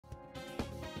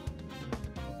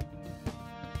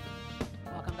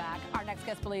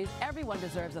next guest believes everyone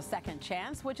deserves a second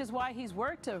chance, which is why he's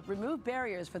worked to remove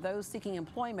barriers for those seeking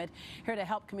employment. Here to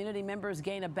help community members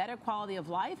gain a better quality of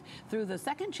life through the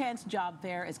Second Chance Job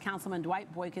Fair is Councilman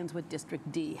Dwight Boykins with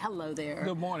District D. Hello there.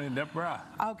 Good morning, Deborah.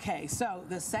 Okay, so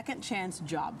the Second Chance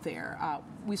Job Fair.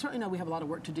 We certainly know we have a lot of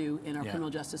work to do in our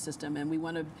criminal justice system, and we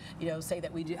want to, say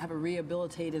that we do have a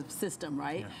rehabilitative system,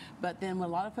 right? Yeah. But then when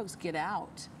a lot of folks get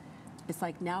out, it's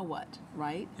like, now what,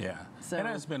 right? Yeah, so, and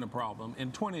that's been a problem.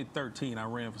 In 2013, I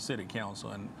ran for city council,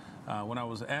 and when I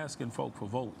was asking folk for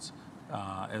votes,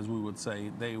 as we would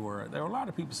say, there were a lot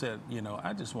of people said,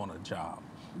 I just want a job.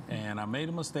 And I made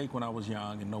a mistake when I was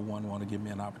young, and no one wanted to give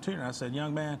me an opportunity. I said,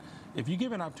 young man, if you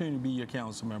give an opportunity to be your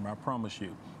council member, I promise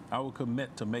you, I will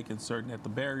commit to making certain that the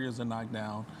barriers are knocked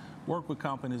down, work with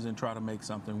companies, and try to make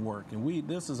something work. And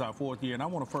this is our 4th year, and I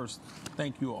want to first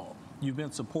thank you all. You've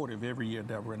been supportive every year,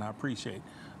 Deborah, and I appreciate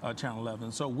Channel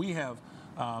 11. So we have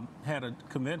had a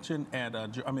convention at a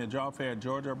job fair at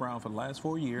Georgia Brown for the last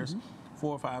 4 years. 4,000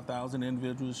 or 5,000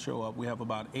 individuals show up. We have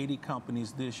about 80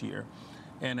 companies this year.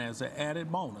 And as an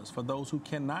added bonus, for those who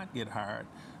cannot get hired,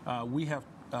 we have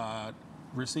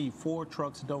received 4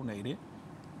 trucks donated.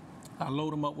 I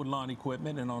load them up with lawn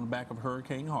equipment, and on the back of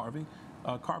Hurricane Harvey,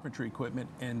 carpentry equipment,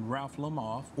 and raffle them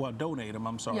off, donate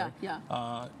them,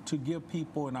 to give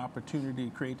people an opportunity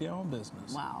to create their own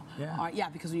business. Wow. Yeah. All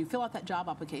right, because when you fill out that job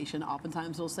application,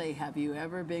 oftentimes they'll say, have you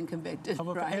ever been convicted,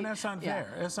 right? And that's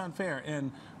unfair. That's unfair.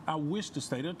 And I wish the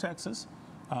state of Texas,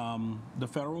 the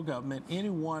federal government,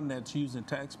 anyone that's using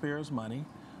taxpayers' money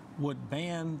would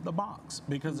ban the box,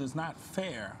 because it's not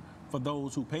fair for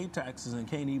those who pay taxes and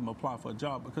can't even apply for a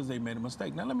job because they made a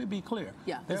mistake. Now, let me be clear.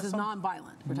 Yeah, this is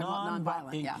nonviolent. We're talking about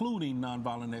nonviolent, including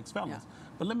nonviolent ex-felons. Yeah.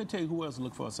 But let me tell you who else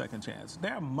look for a second chance.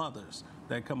 There are mothers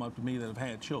that come up to me that have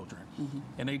had children,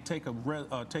 and they take a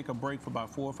break for about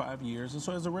 4 or 5 years, and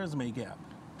so there's a resume gap.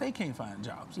 They can't find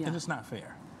jobs, and it's not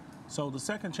fair. So the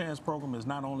Second Chance program is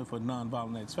not only for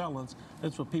nonviolent ex-felons,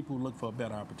 it's for people who look for a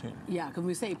better opportunity. Yeah, because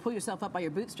we say pull yourself up by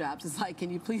your bootstraps. It's like, can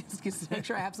you please make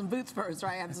sure I have some boots first,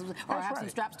 right? Have some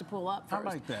straps to pull up first. I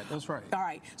like that. That's right. All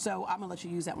right. So I'm going to let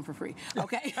you use that one for free.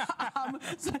 Okay.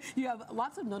 So you have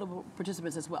lots of notable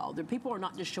participants as well. The people are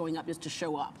not just showing up just to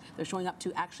show up. They're showing up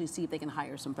to actually see if they can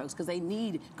hire some folks, because they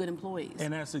need good employees.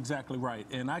 And that's exactly right.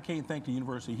 And I can't thank the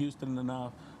University of Houston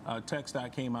enough.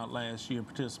 TechStop came out last year and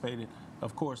participated.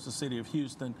 Of course, the city of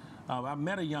Houston. I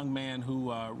met a young man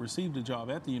who received a job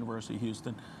at the University of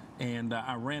Houston, and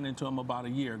I ran into him about a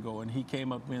year ago, and he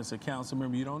came up to me and said, Council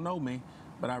member, you don't know me,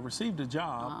 but I received a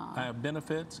job, I have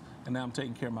benefits, and now I'm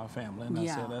taking care of my family. And I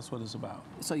said, that's what it's about.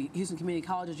 So Houston Community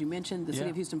College, as you mentioned, the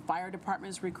City of Houston Fire Department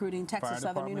is recruiting, Texas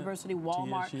Southern University,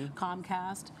 Walmart, TSU.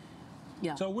 Comcast.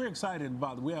 Yeah. So we're excited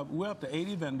about it. We're up to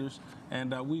 80 vendors,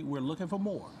 and we're looking for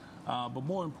more. But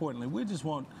more importantly, we just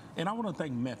want, and I want to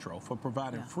thank Metro for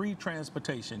providing free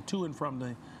transportation to and from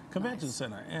the convention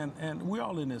center. And we're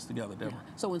all in this together, Deborah.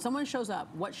 So when someone shows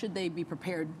up, what should they be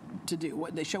prepared to do?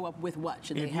 What they show up with? What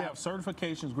should they have? If you have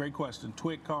certifications, great question.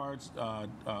 TWIC cards,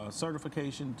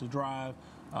 certification to drive,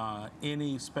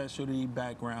 any specialty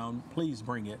background, please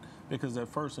bring it, because that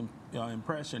first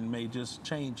impression may just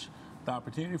change the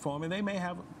opportunity for them, and they may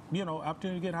have,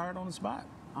 opportunity to get hired on the spot.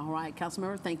 All right,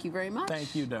 Councilmember, thank you very much.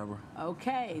 Thank you, Deborah.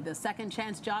 Okay, the Second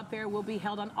Chance Job Fair will be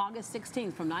held on August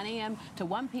 16th from 9 a.m. to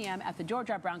 1 p.m. at the George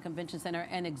R. Brown Convention Center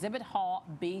in Exhibit Hall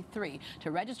B3.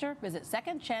 To register, visit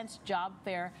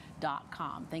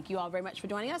secondchancejobfair.com. Thank you all very much for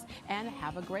joining us, and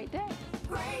have a great day.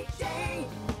 Great day.